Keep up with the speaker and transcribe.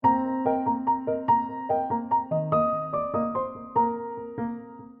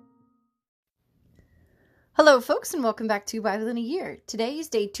Hello, folks, and welcome back to Bible in a Year. Today is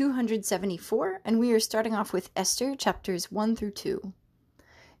day 274, and we are starting off with Esther, chapters 1 through 2.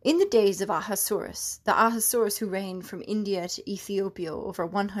 In the days of Ahasuerus, the Ahasuerus who reigned from India to Ethiopia over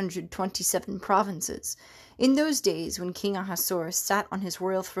 127 provinces, in those days when King Ahasuerus sat on his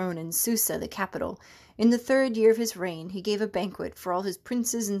royal throne in Susa, the capital, in the 3rd year of his reign, he gave a banquet for all his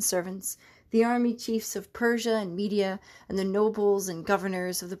princes and servants, the army chiefs of Persia and Media, and the nobles and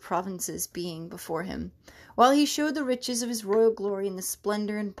governors of the provinces being before him, while he showed the riches of his royal glory and the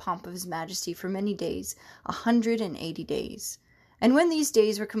splendor and pomp of his majesty for many days, 180 days. And when these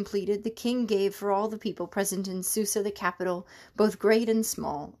days were completed, the king gave for all the people present in Susa the capital, both great and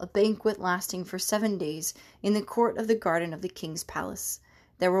small, a banquet lasting for 7 days in the court of the garden of the king's palace.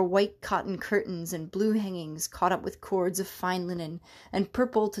 There were white cotton curtains and blue hangings caught up with cords of fine linen, and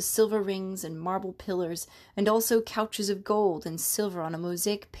purple to silver rings and marble pillars, and also couches of gold and silver on a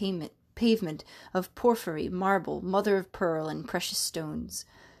mosaic pavement of porphyry, marble, mother of pearl, and precious stones.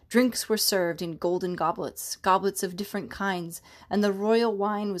 Drinks were served in golden goblets, goblets of different kinds, and the royal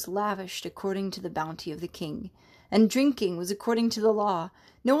wine was lavished according to the bounty of the king. And drinking was according to the law.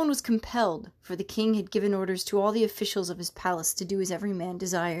 No one was compelled, for the king had given orders to all the officials of his palace to do as every man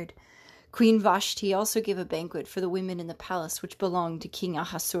desired. Queen Vashti also gave a banquet for the women in the palace which belonged to King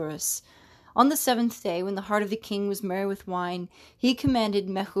Ahasuerus. On the 7th day, when the heart of the king was merry with wine, he commanded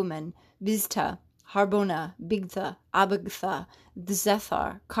Mehuman, Biztha, Harbona, Bigtha, Abagtha,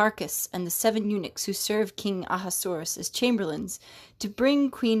 Zethar, Carcass, and the 7 eunuchs who served King Ahasuerus as chamberlains, to bring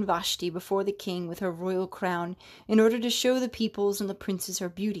Queen Vashti before the king with her royal crown, in order to show the peoples and the princes her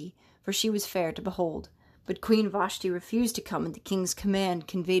beauty, for she was fair to behold. But Queen Vashti refused to come at the king's command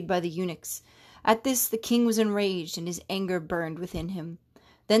conveyed by the eunuchs. At this the king was enraged, and his anger burned within him.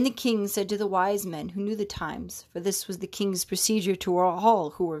 Then the king said to the wise men who knew the times, for this was the king's procedure to all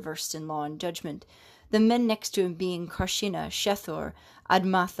who were versed in law and judgment, the men next to him being Karshina, Shethor,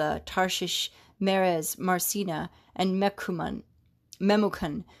 Admatha, Tarshish, Meres, Marsina, and Memucan,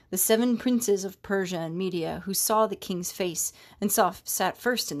 the 7 princes of Persia and Media, who saw the king's face, and sat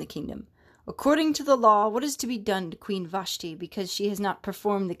first in the kingdom. According to the law, what is to be done to Queen Vashti, because she has not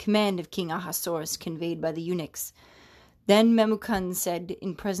performed the command of King Ahasuerus conveyed by the eunuchs? Then Memucan said,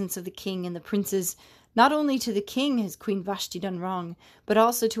 in presence of the king and the princes, not only to the king has Queen Vashti done wrong, but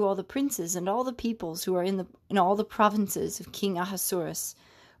also to all the princes and all the peoples who are in all the provinces of King Ahasuerus.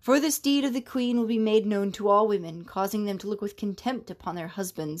 For this deed of the queen will be made known to all women, causing them to look with contempt upon their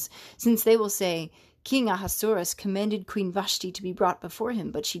husbands, since they will say, King Ahasuerus commanded Queen Vashti to be brought before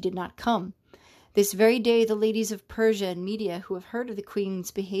him, but she did not come. This very day the ladies of Persia and Media who have heard of the queen's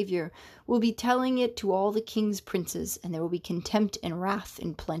behavior will be telling it to all the king's princes, and there will be contempt and wrath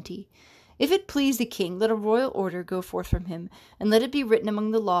in plenty. If it please the king, let a royal order go forth from him, and let it be written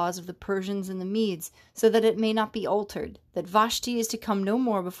among the laws of the Persians and the Medes, so that it may not be altered, that Vashti is to come no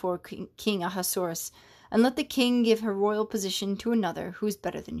more before King Ahasuerus, and let the king give her royal position to another who is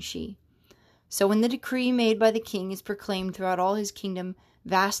better than she. So when the decree made by the king is proclaimed throughout all his kingdom,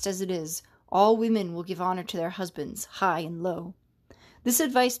 vast as it is, all women will give honor to their husbands, high and low. This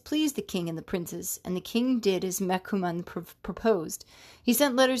advice pleased the king and the princes, and the king did as Mehuman proposed. He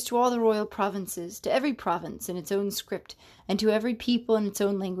sent letters to all the royal provinces, to every province in its own script, and to every people in its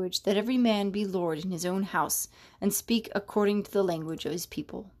own language, that every man be lord in his own house, and speak according to the language of his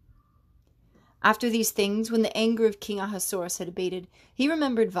people. After these things, when the anger of King Ahasuerus had abated, he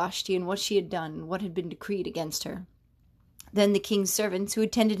remembered Vashti and what she had done, and what had been decreed against her. Then the king's servants who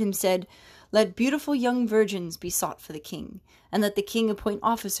attended him said, Let beautiful young virgins be sought for the king, and let the king appoint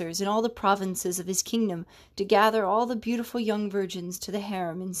officers in all the provinces of his kingdom to gather all the beautiful young virgins to the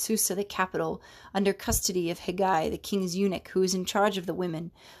harem in Susa the capital, under custody of Hegai, the king's eunuch, who is in charge of the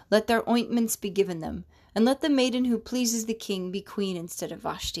women. Let their ointments be given them, and let the maiden who pleases the king be queen instead of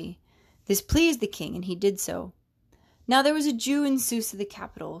Vashti. This pleased the king, and he did so. Now there was a Jew in Susa the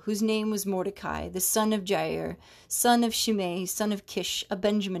capital, whose name was Mordecai, the son of Jair, son of Shimei, son of Kish, a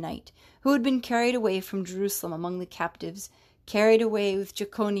Benjaminite, who had been carried away from Jerusalem among the captives, carried away with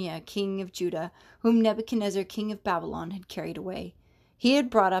Jeconiah, king of Judah, whom Nebuchadnezzar, king of Babylon, had carried away. He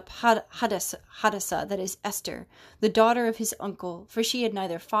had brought up Hadassah, that is Esther, the daughter of his uncle, for she had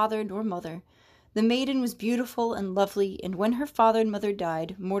neither father nor mother. The maiden was beautiful and lovely, and when her father and mother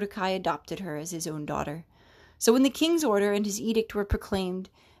died, Mordecai adopted her as his own daughter. So when the king's order and his edict were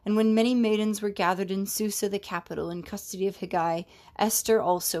proclaimed, and when many maidens were gathered in Susa the capital in custody of Hegai, Esther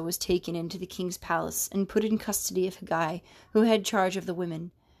also was taken into the king's palace and put in custody of Hegai, who had charge of the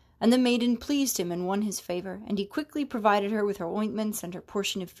women. And the maiden pleased him and won his favor, and he quickly provided her with her ointments and her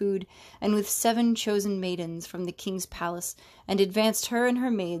portion of food, and with 7 chosen maidens from the king's palace, and advanced her and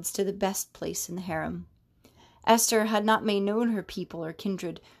her maids to the best place in the harem. Esther had not made known her people or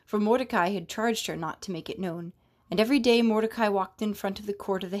kindred, for Mordecai had charged her not to make it known. And every day Mordecai walked in front of the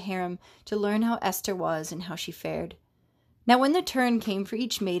court of the harem to learn how Esther was and how she fared. Now when the turn came for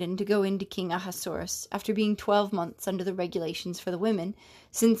each maiden to go in to King Ahasuerus, after being 12 months under the regulations for the women,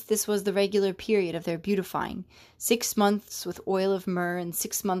 since this was the regular period of their beautifying, 6 months with oil of myrrh and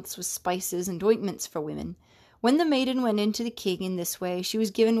 6 months with spices and ointments for women, when the maiden went in to the king in this way, she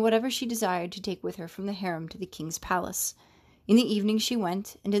was given whatever she desired to take with her from the harem to the king's palace. In the evening she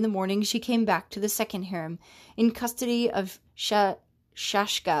went, and in the morning she came back to the second harem, in custody of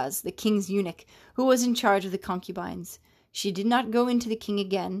Shashgaz, the king's eunuch, who was in charge of the concubines. She did not go in to the king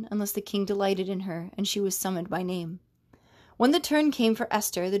again, unless the king delighted in her, and she was summoned by name. When the turn came for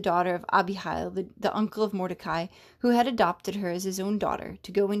Esther, the daughter of Abihail, the uncle of Mordecai, who had adopted her as his own daughter,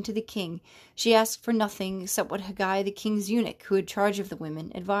 to go in to the king, she asked for nothing except what Haggai, the king's eunuch, who had charge of the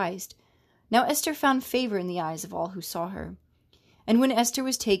women, advised. Now Esther found favor in the eyes of all who saw her. And when Esther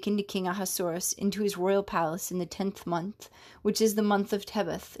was taken to King Ahasuerus into his royal palace in the 10th month, which is the month of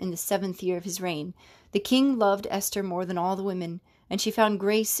Tebeth, in the 7th year of his reign, the king loved Esther more than all the women, and she found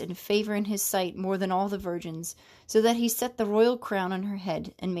grace and favor in his sight more than all the virgins, so that he set the royal crown on her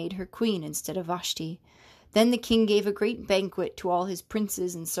head and made her queen instead of Vashti. Then the king gave a great banquet to all his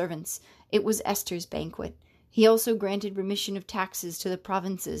princes and servants. It was Esther's banquet. He also granted remission of taxes to the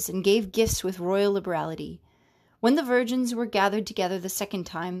provinces and gave gifts with royal liberality. When the virgins were gathered together the second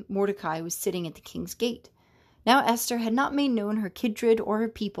time, Mordecai was sitting at the king's gate. Now Esther had not made known her kindred or her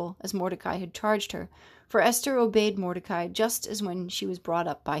people, as Mordecai had charged her, for Esther obeyed Mordecai just as when she was brought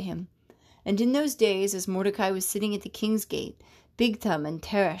up by him. And in those days, as Mordecai was sitting at the king's gate, Bigtham and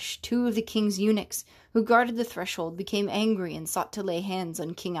Teresh, 2 of the king's eunuchs, who guarded the threshold, became angry and sought to lay hands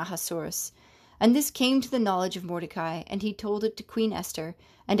on King Ahasuerus. And this came to the knowledge of Mordecai, and he told it to Queen Esther,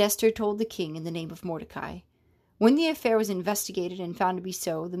 and Esther told the king in the name of Mordecai. When the affair was investigated and found to be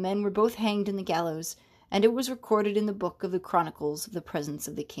so, the men were both hanged in the gallows, and it was recorded in the book of the Chronicles of the presence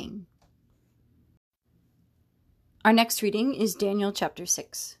of the king. Our next reading is Daniel chapter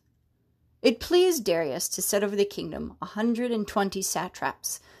 6. It pleased Darius to set over the kingdom 120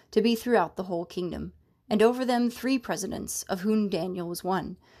 satraps, to be throughout the whole kingdom, and over them 3 presidents, of whom Daniel was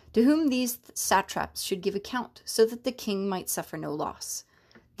one, to whom these satraps should give account, so that the king might suffer no loss.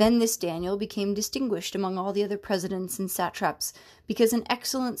 Then this Daniel became distinguished among all the other presidents and satraps, because an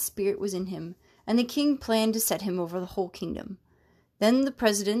excellent spirit was in him, and the king planned to set him over the whole kingdom. Then the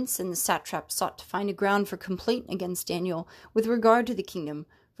presidents and the satraps sought to find a ground for complaint against Daniel with regard to the kingdom,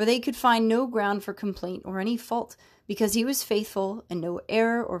 for they could find no ground for complaint or any fault, because he was faithful, and no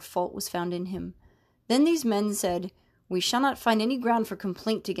error or fault was found in him. Then these men said, "We shall not find any ground for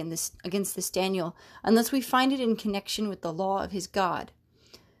complaint against this Daniel, unless we find it in connection with the law of his God."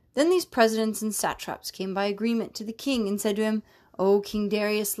 Then these presidents and satraps came by agreement to the king and said to him, "O King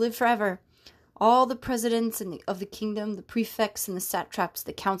Darius, live forever. All the presidents of the kingdom, the prefects and the satraps,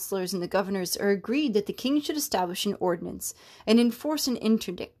 the counselors and the governors are agreed that the king should establish an ordinance and enforce an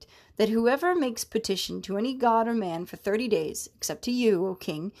interdict that whoever makes petition to any god or man for 30 days, except to you, O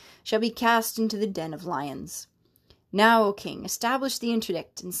king, shall be cast into the den of lions. Now, O king, establish the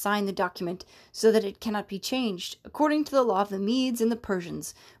interdict and sign the document so that it cannot be changed, according to the law of the Medes and the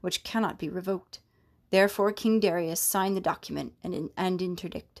Persians, which cannot be revoked." Therefore King Darius signed the document and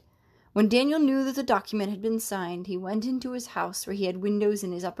interdict. When Daniel knew that the document had been signed, he went into his house, where he had windows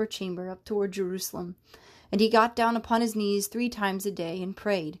in his upper chamber up toward Jerusalem. And he got down upon his knees 3 times a day and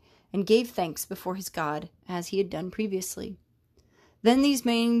prayed, and gave thanks before his God, as he had done previously. Then these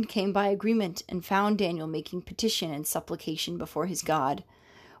men came by agreement, and found Daniel making petition and supplication before his God.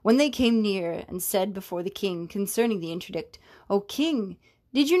 When they came near, and said before the king concerning the interdict, "O king,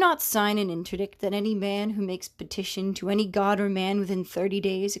 did you not sign an interdict that any man who makes petition to any god or man within 30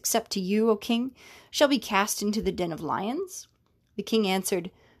 days, except to you, O king, shall be cast into the den of lions?" The king answered,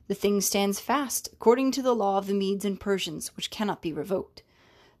 "The thing stands fast, according to the law of the Medes and Persians, which cannot be revoked."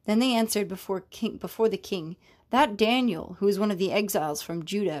 Then they answered before the king, "That Daniel, who is one of the exiles from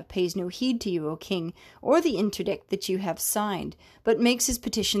Judah, pays no heed to you, O king, or the interdict that you have signed, but makes his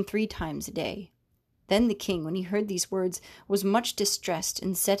petition 3 times a day." Then the king, when he heard these words, was much distressed,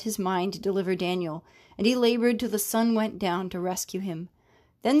 and set his mind to deliver Daniel, and he labored till the sun went down to rescue him.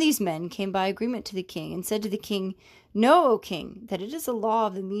 Then these men came by agreement to the king, and said to the king, "Know, O king, that it is a law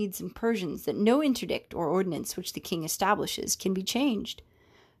of the Medes and Persians that no interdict or ordinance which the king establishes can be changed."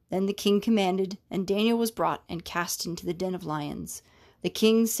 Then the king commanded, and Daniel was brought and cast into the den of lions. The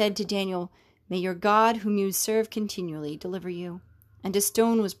king said to Daniel, "May your God, whom you serve continually, deliver you." And a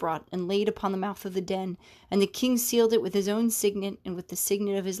stone was brought and laid upon the mouth of the den, and the king sealed it with his own signet and with the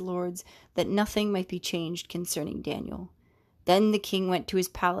signet of his lords, that nothing might be changed concerning Daniel. Then the king went to his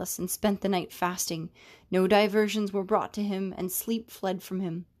palace and spent the night fasting. No diversions were brought to him, and sleep fled from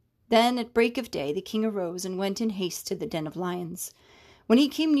him. Then at break of day the king arose and went in haste to the den of lions. When he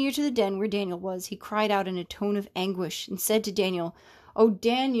came near to the den where Daniel was, he cried out in a tone of anguish, and said to Daniel, "O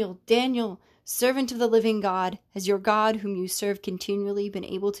Daniel, Daniel, servant of the living God, has your God, whom you serve continually, been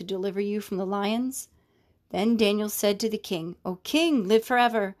able to deliver you from the lions?" Then Daniel said to the king, "O king, live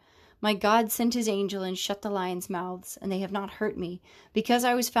forever. My God sent his angel and shut the lions' mouths, and they have not hurt me, because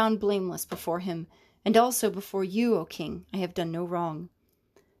I was found blameless before him, and also before you, O king, I have done no wrong."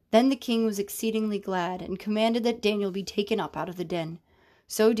 Then the king was exceedingly glad, and commanded that Daniel be taken up out of the den.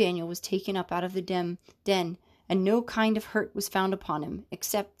 So Daniel was taken up out of the den, and no kind of hurt was found upon him,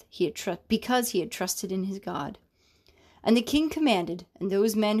 except because he had trusted in his God. And the king commanded, and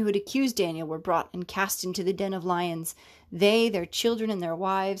those men who had accused Daniel were brought and cast into the den of lions, they, their children, and their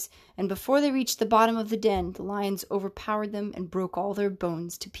wives, and before they reached the bottom of the den, the lions overpowered them and broke all their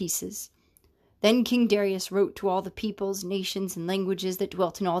bones to pieces. Then King Darius wrote to all the peoples, nations, and languages that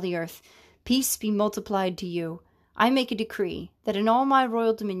dwelt in all the earth, "Peace be multiplied to you. I make a decree, that in all my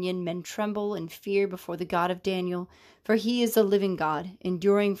royal dominion men tremble and fear before the God of Daniel, for he is the living God,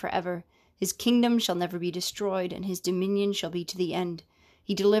 enduring forever. His kingdom shall never be destroyed, and his dominion shall be to the end.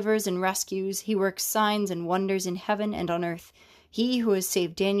 He delivers and rescues, he works signs and wonders in heaven and on earth, he who has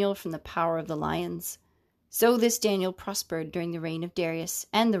saved Daniel from the power of the lions." So this Daniel prospered during the reign of Darius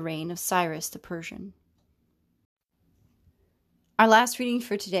and the reign of Cyrus the Persian. Our last reading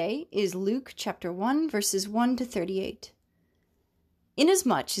for today is Luke chapter 1, verses 1 to 38.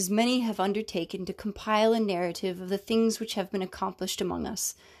 Inasmuch as many have undertaken to compile a narrative of the things which have been accomplished among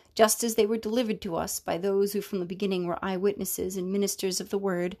us, just as they were delivered to us by those who from the beginning were eyewitnesses and ministers of the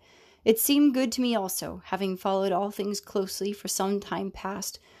word, it seemed good to me also, having followed all things closely for some time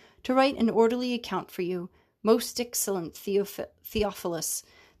past, to write an orderly account for you, most excellent Theophilus,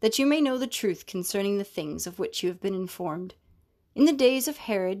 that you may know the truth concerning the things of which you have been informed. In the days of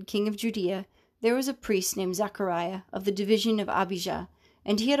Herod, king of Judea, there was a priest named Zachariah, of the division of Abijah,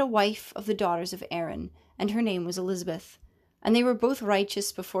 and he had a wife of the daughters of Aaron, and her name was Elizabeth. And they were both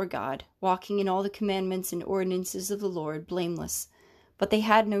righteous before God, walking in all the commandments and ordinances of the Lord, blameless. But they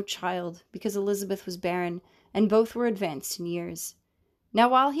had no child, because Elizabeth was barren, and both were advanced in years. Now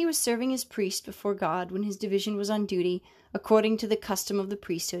while he was serving as priest before God, when his division was on duty, according to the custom of the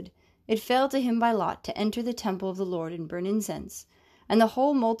priesthood, it fell to him by lot to enter the temple of the Lord and burn incense. And the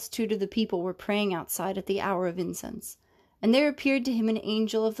whole multitude of the people were praying outside at the hour of incense. And there appeared to him an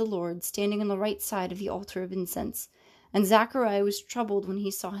angel of the Lord, standing on the right side of the altar of incense. And Zachariah was troubled when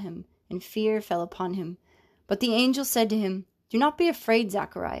he saw him, and fear fell upon him. But the angel said to him, "Do not be afraid,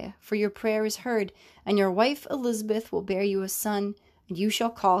 Zachariah, for your prayer is heard, and your wife Elizabeth will bear you a son, and you shall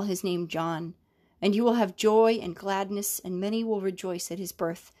call his name John. And you will have joy and gladness, and many will rejoice at his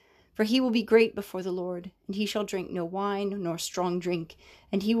birth. For he will be great before the Lord, and he shall drink no wine nor strong drink,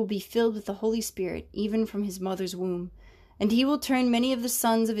 and he will be filled with the Holy Spirit, even from his mother's womb. And he will turn many of the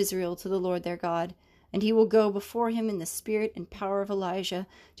sons of Israel to the Lord their God, and he will go before him in the spirit and power of Elijah,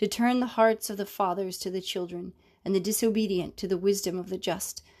 to turn the hearts of the fathers to the children, and the disobedient to the wisdom of the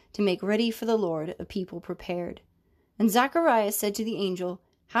just, to make ready for the Lord a people prepared." And Zacharias said to the angel,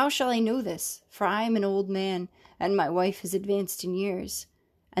 "How shall I know this? For I am an old man, and my wife is advanced in years."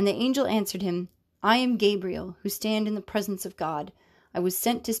 And the angel answered him, "I am Gabriel, who stand in the presence of God. I was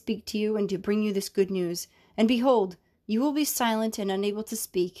sent to speak to you and to bring you this good news. And behold, you will be silent and unable to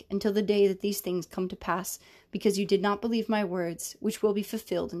speak until the day that these things come to pass, because you did not believe my words, which will be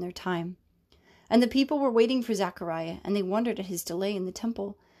fulfilled in their time." And the people were waiting for Zachariah, and they wondered at his delay in the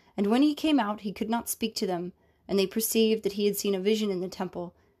temple. And when he came out, he could not speak to them. And they perceived that he had seen a vision in the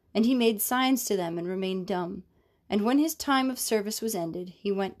temple. And he made signs to them and remained dumb. And when his time of service was ended,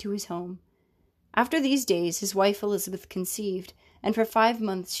 he went to his home. After these days his wife Elizabeth conceived, and for 5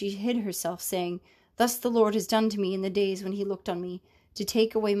 months she hid herself, saying, "Thus the Lord has done to me in the days when he looked on me, to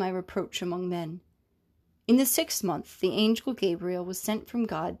take away my reproach among men." In the 6th month the angel Gabriel was sent from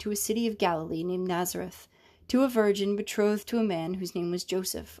God to a city of Galilee named Nazareth, to a virgin betrothed to a man whose name was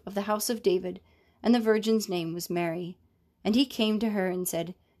Joseph, of the house of David, and the virgin's name was Mary. And he came to her and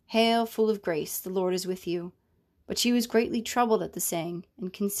said, "Hail, full of grace, the Lord is with you." But she was greatly troubled at the saying,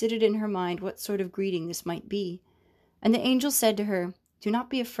 and considered in her mind what sort of greeting this might be. And the angel said to her, "Do not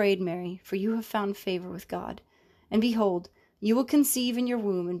be afraid, Mary, for you have found favor with God. And behold, you will conceive in your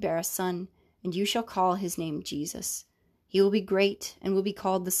womb and bear a son, and you shall call his name Jesus. He will be great, and will be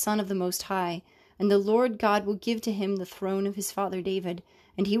called the Son of the Most High, And the Lord God will give to him the throne of his father David,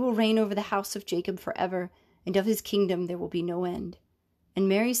 and he will reign over the house of Jacob forever, and of his kingdom there will be no end. And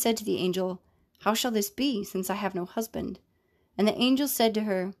Mary said to the angel, How shall this be, since I have no husband? And the angel said to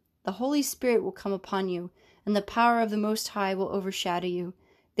her, The Holy Spirit will come upon you, and the power of the Most High will overshadow you.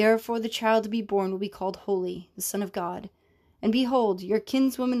 Therefore the child to be born will be called Holy, the Son of God. And behold, your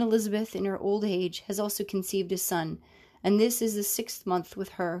kinswoman Elizabeth in her old age has also conceived a son, and this is the 6th month with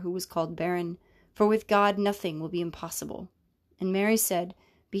her who was called barren. For with God nothing will be impossible. And Mary said,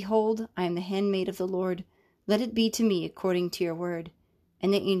 Behold, I am the handmaid of the Lord. Let it be to me according to your word.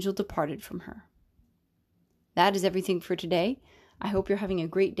 And the angel departed from her. That is everything for today. I hope you're having a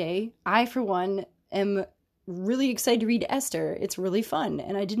great day. I, for one, am really excited to read Esther. It's really fun,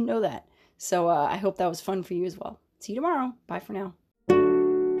 and I didn't know that. So I hope that was fun for you as well. See you tomorrow. Bye for now.